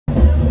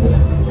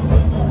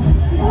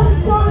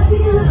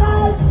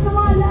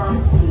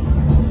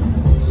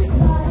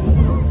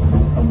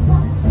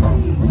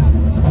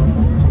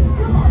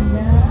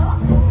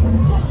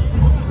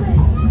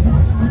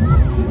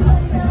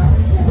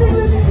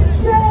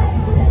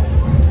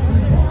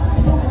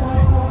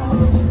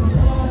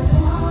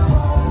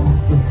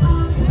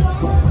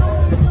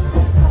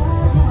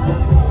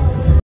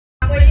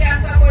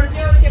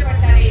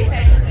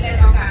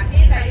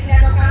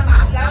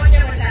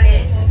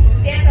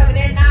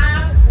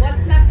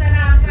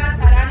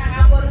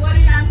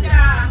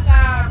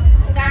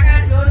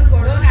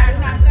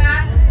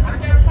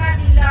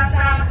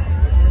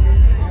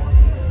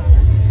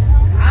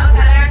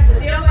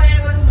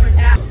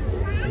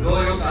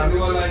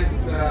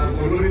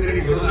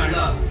घेऊन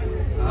आणला.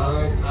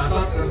 आता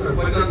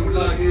सरपंचात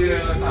म्हटला की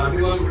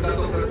कार्निवल म्हटला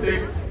तो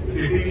प्रत्येक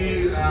सिटीनी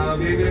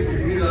वेगवेगळ्या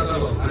सिटीनी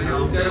जातालो आणि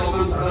आमच्या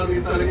लोकांना सदांच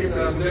दिसताले की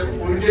म्हणजे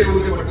पणजे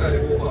येवचे पडटाले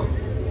पळोवपाक.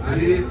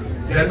 आणि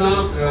जेन्ना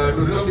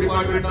टुरिझम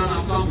डिपार्टमेंटान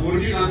आमकां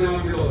मोर्जी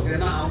कार्निवल दिलो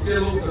तेन्ना आमचे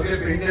लोक सगळे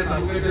पेडणे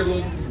तालुक्याचे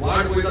लोक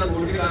वाट पळयतात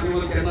मोर्जी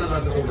कार्निवल केन्ना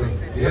जातलो म्हणून.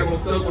 हे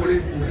फक्त कोणी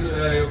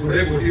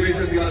फुडें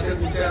मोटिवेशन दिला ते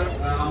तुमच्या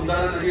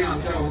आमदारान आणि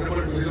आमच्या ऑनरेबल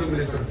टुरिझम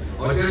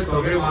मिनिस्टर अशें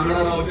सगळे वांगडा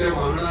रावचे,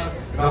 वांगडा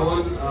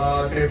रावन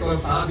तेचो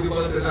साथ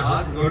दिवपाचो, तेचे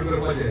हात घट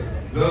करपाचे.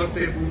 जर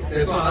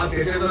तेचो हात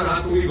तेचे जर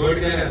हात तुम्ही घट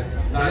केले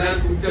जाल्यार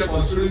तुमच्या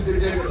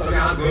कॉन्स्टिट्युएन्सीचे सगळे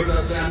हात घट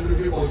जातले आणि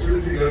तुमची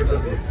कॉन्स्टिट्युएन्सी घट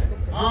जातली.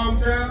 हांव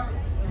आमच्या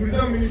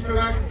टुरिझम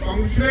मिनिस्टराक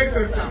कॉंग्रॅच्युलेट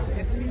करता.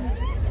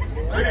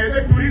 आणि as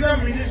a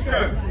tourism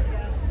minister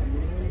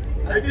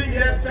I think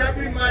हे स्टेप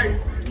इन मायंड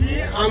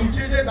की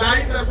आमचे जे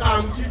दायित्व आसा,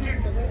 आमची जी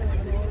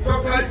जो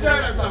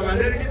कल्चर आसा,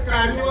 वेदर इट इज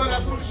कार्निवल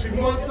आसूं,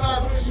 शिगमोत्सव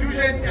आसूं,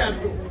 शिवजयंती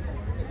आसूं,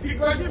 ती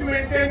कशी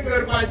मेंटेन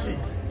करपाची,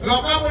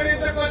 लोकां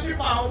पर्यंत कशी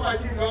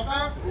पावोवपाची,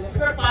 लोकांक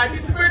भितर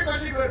पार्टिसिपेट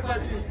कशी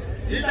करपाची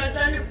ही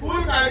तांच्यांनी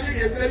फूल काळजी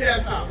घेतलेली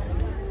आसा.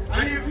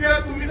 आणि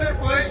तुम्ही जर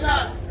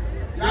पळयशात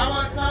ह्या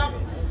वर्सा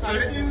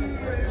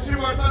 350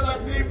 वर्सां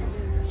जातली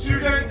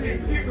शिवजयंती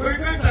ती खंय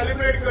खंय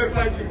सेलिब्रेट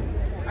करपाची.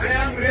 आणि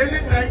आय एम रियली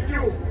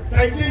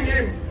थँकिंग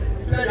हिम.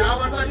 ह्या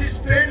वर्साची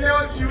स्टेट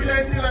लेवल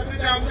शिवजयंती जातली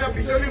ती आमच्या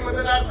बिचोली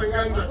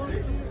मतदारसंघात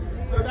जातली.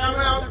 सो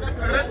त्यामुळे हांव ताका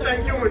खरंच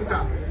थँक्यू म्हणटा.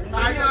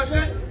 तांणी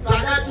अशें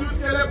जागा चूज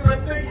केले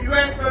प्रत्येक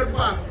इव्हेंट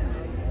करपाक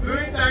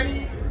जंय तांणी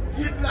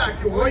चिंतला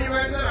की हो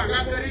इव्हेंट जर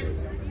हांगा करीत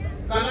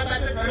जाल्यार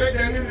ताचें खरें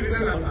जेन्युइन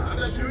रिजन आसा.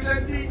 आतां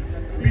शिवजयंती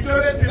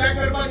बिचोले सिलेक्ट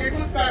करपाक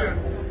एकूच कारण,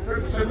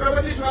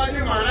 छत्रपती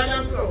शिवाजी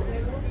महाराजांचो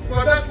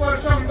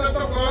पदस्पर्श म्हणटा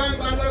तो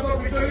गोंयांत जाल्लो, तो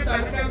बिचोली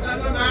तालुक्यांत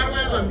जाल्लो,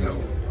 नारवाय जाल्लो.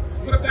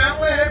 सो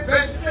त्यामुळे हे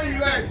बेस्ट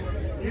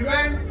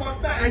इव्हेंट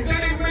फक्त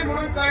एंटरटेनमेंट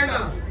म्हणून काय ना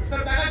तर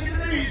ताका कितें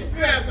तरी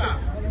हिस्ट्री आसा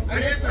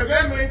आणि हे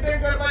सगळें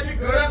मेंटेन करपाची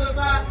गरज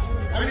आसा.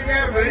 आणि we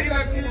R very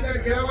lucky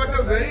that we have got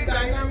a very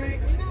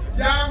dynamic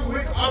jam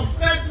with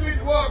obsessed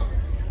with work.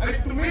 आणि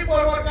तुम्ही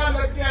पर्वकार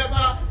लकी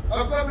आसा,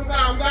 असो तुमकां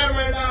आमदार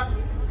मेळटा.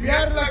 We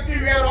R lucky,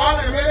 we R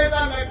all MLAs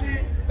R lucky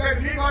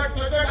that we got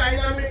such a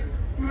dynamic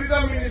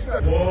tourism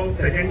minister. हो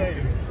second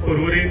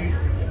Porvorim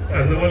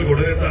carnival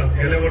घडोवन येता.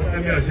 गेल्या वर्सा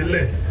आमी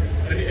आशिल्ले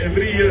आणि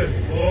एव्हरी इयर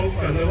हो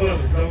कार्निवल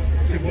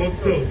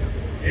शिगमोत्सव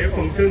हे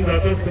फंक्शन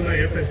जाता आसतना,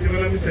 हे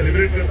फेस्टिवल आमी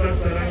सेलिब्रेट करता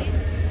आसतना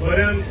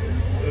बऱ्यान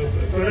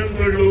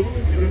चड लोक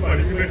हितून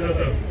पार्टिसिपेट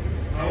जाता.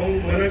 हांव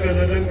मना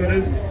काजांतल्यान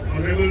खरेंच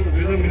ऑनरेबल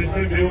टुरिझम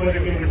मिनिस्टर देव बरें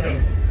म्हणटा.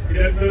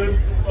 कित्याक तर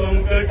तो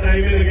आमकां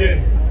टायम एंड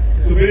अगेन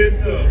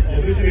सगळेच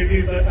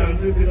ऑपॉर्च्युनिटी दिता,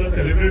 चान्सीस दिता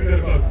सेलिब्रेट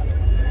करपाक.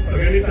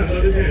 सगळ्यांनी सांगला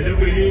तशें हेजे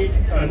पयलीं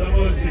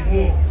कार्निवल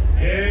शिगमो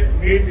हे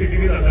मेन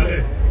सिटीनी जाताले,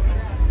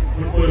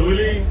 पूण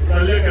पर्वरी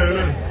जाल्ल्या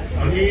कारणान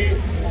आमी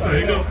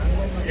सायनप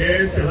हे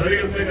शेजारी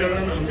असल्या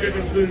कारणान आमच्या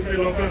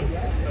कॉन्स्टिट्युएन्सी लोकांक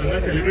हांगा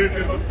सेलिब्रेट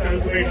करपाक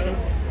चान्स मेळटा.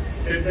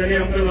 तेंच्यांनी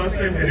आमकां लास्ट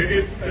टायम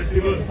हेरिटेज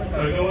फेस्टिवल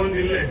साळगांवान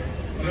दिल्ले.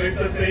 म्हाका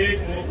दिसता ते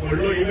एक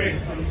व्हडलो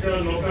इव्हेंट आमच्या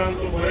लोकांक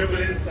तो बरे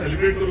तरेन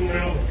सेलिब्रेट करूंक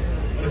मेळ्ळो.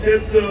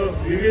 अशेच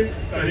विविध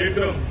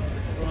कार्यक्रम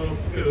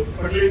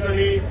फाटल्या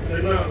दिसांनी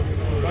जेन्ना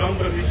राम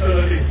प्रतिश्ठा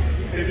जाली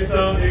ते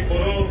दिसा एक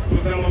बरो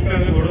प्रोग्राम आमकां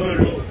हांगा घडोवन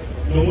हाडलो.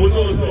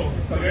 लोमोचो असो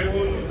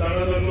सगळ्यांकून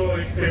जाणा जाल्लो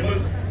एक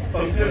फेमस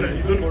फंक्शन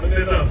हितून घडोवन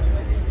येता.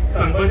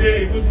 सांगपाचें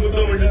एकूच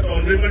मुद्दो म्हणल्यार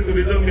ऑनरेबल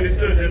टुरिझम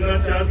मिनिस्टर जेन्ना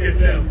चार्ज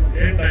घेतल्या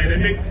हे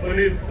डायनेमीक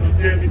मनीस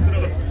आमचे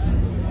मित्र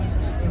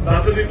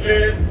जाता तितले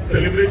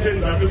सेलिब्रेशन,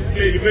 जाता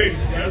तितले इव्हेंट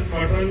ह्या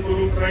स्पॉटान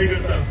करूंक ट्राय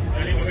करता.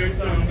 आनी म्हाका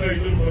दिसता आमकां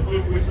हितून भरपूर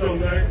खुश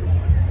जावंक जाय.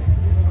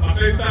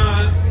 म्हाका दिसता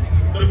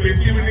the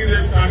festivities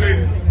have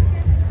started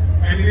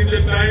and it is the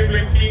time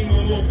when King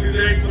Momo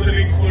presents for the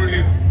next 4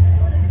 days.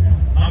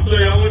 आमचो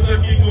ह्या वर्सा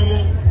King Momo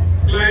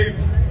Clive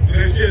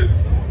Gracious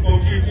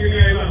Konkani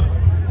आयला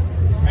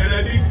and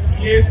I think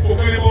he has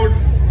spoken about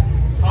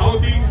how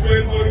things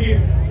were for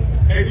him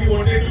as he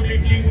wanted to be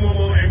King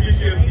Momo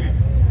ambitiously.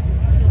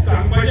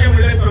 सांगपाचें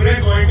म्हणल्यार सगळ्या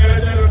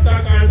गोंयकाराच्या रक्ता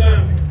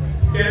काळजांत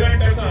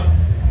talent आसा,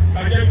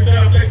 ताच्या भितर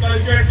आपले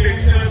कल्चर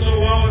ट्रेडिशनाचो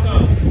वाव आसा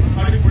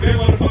आनी फुडें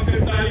व्हरपाक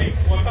ते चालीक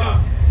स्वता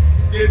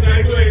they try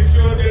to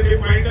ensure that they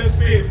find a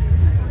space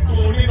to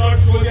only not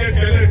show their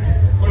talent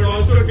but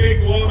also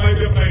take Goa by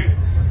their pride.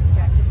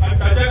 आणि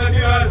ताच्या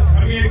खातीर आज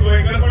आमी एक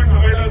गोंयकारपण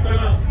सांबाळटा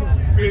आसतना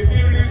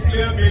festivities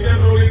play a major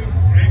role in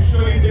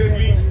ensuring that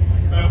we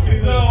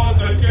preserve our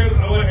culture,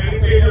 our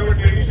heritage, our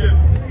tradition.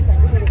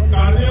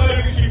 Carnival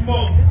and Shigmo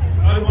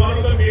are one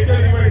of the major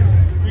events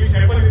which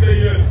happen in the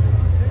year.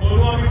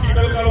 म्हणून आमी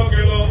चिखलकालो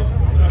केलो,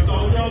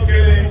 सावजाव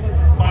केले,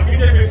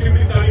 बाकीचे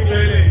festivities आमी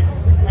केले.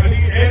 And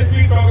as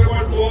we talk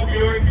about Goa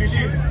beyond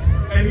beaches,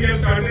 and we have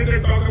started to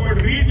talk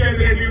about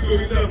regenerative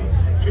tourism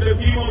with the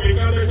theme of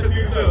Ekadasha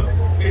Tirtha,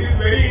 it is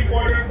very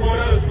important for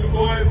us to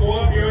go and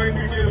Goa beyond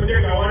beaches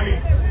म्हणजे गावांनी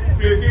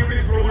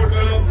festivities promote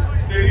करप,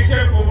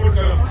 tradition promote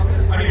करप.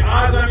 आणि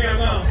आज आमी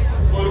हांगा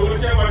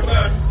पर्वरच्या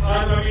वाठारांत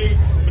आज आमी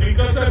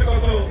प्रिकर्सर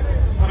कसो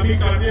आमी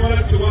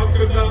कार्निवलाक सुरवात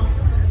करता.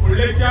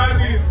 फुडले 4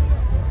 दीस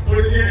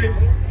पणजे,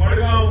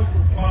 मडगांव,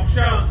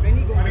 म्हापशा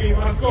आणि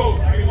वास्को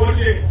आणि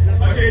मोर्जे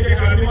असे जे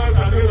कार्निवल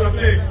साजरे जातले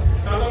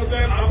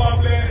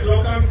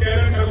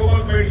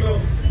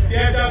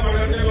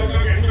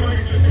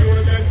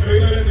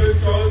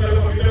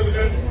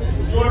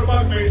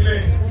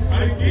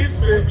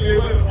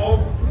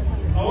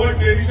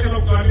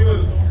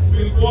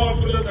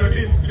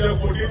 13 किंवा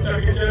 14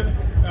 तारखेच्या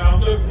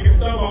आमचो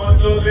क्रिस्तांव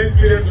भावांचो लेंथ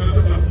पिरियड चलत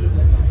आसा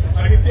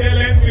आणि त्या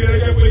लेंथ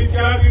पिरियडाच्या पयलीं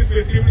 4 दीस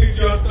फेस्टिविटीज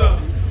ज्यो आसता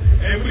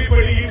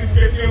everybody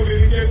irrespective of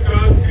religion,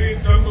 caste, creed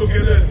come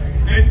together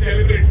and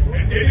celebrate.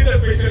 And that is the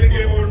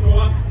speciality about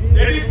Goa.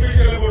 That is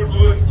special about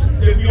Goans.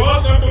 That we all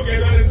come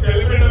together and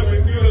celebrate a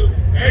festival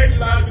at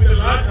large with a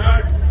large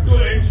heart to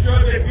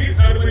ensure that this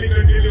harmony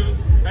continues.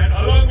 And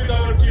along with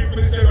our Chief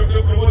Minister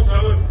Dr. Pramod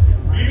Sawant,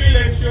 we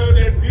will ensure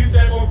that this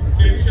type of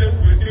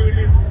traditions,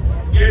 festivities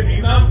get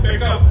enough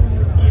backup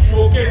to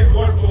showcase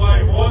what Goa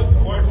was,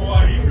 what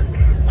Goa is.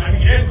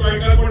 And yet,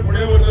 गोंयकार पण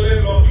फुडें वरतले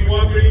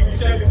युवा पिढी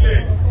दिशा दितले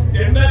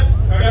तेन्नाच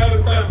खऱ्या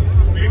अर्थान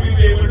we will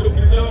be able to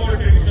preserve our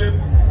tradition.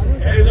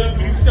 As a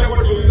Minister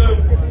for Tourism,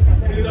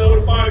 it is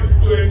our part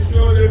to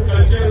ensure that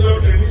cultures of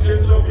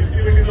traditions of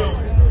festivities of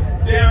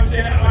ते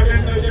आमचे art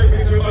and culture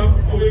minister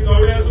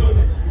Gawde आसून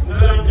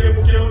नाल्यार आमचे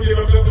मुख्यमंत्री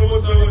डॉक्टर प्रमोद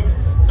सावंत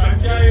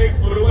तांच्या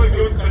एक बरोबर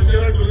घेवन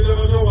कल्चरल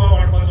टुरिझमाचो वाव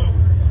वाडपाचो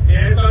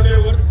हे येता ते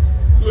वर्स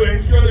to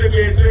ensure that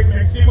we attract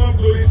maximum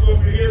tourists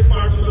from various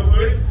parts of the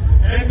world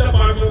and the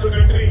parts of the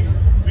country.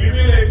 We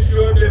will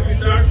ensure that we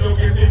start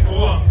showcasing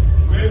Goa.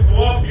 Well,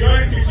 Goa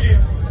beyond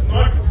beaches,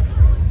 not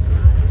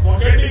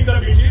forgetting the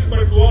beaches,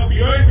 but Goa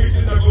beyond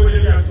beaches दाखोवचे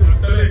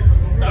आसतले.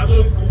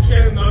 तातूंत खुबशे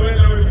नवे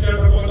नवे विचार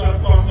दाखोवचो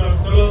आसपाव आमचो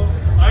आसतलो.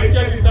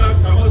 आयच्या दिसाक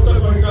समस्त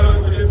गोंयकारांक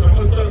म्हणजे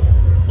समस्त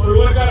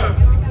पर्वकारांक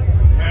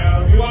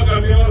युवा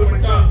कार्निवल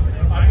म्हणटा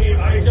आणि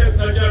आयच्या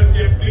दिसाच्या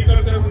जे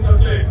प्रिकर्सर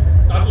जातले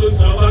तातूंत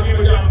सहभागी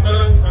म्हणजे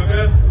आमदारांक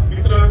सगळ्यात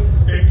मित्रांक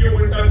थँक्यू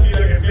म्हणटा की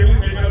एसेंब्ली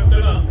सेशन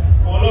आसतना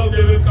all of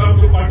them will come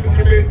to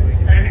participate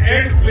and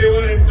add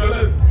flavor and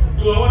colors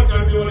to our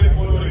carnival in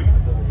Porvorim.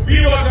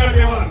 Viva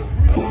Carnival!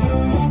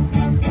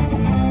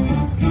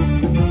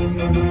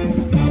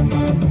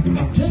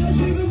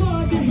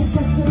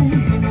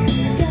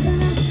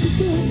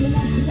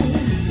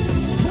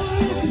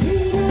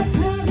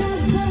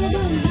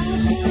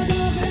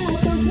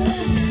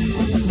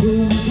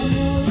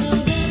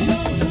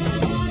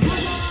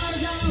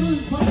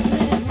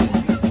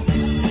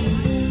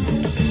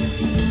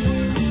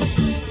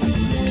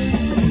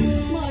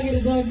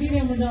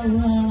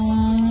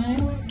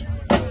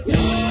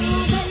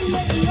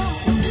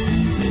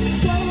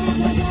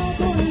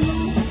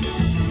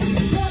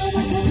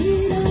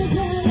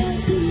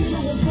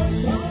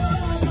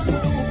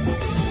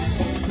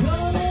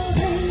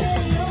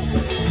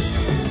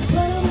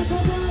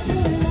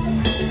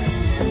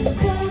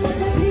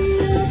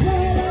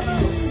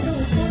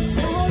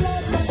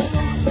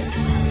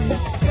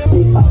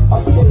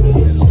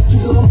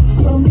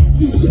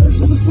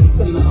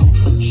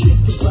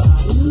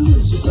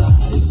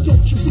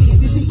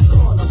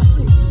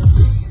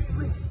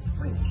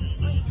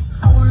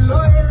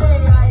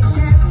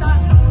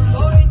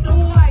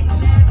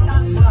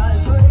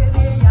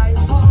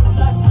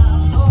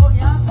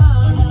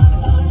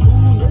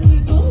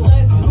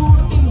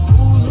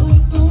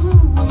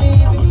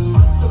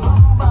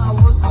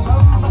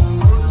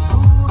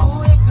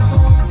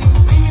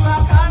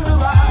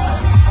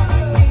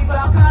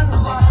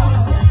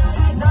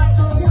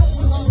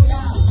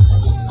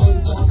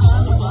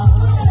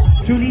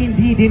 Truly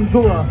indeed in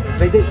Goa,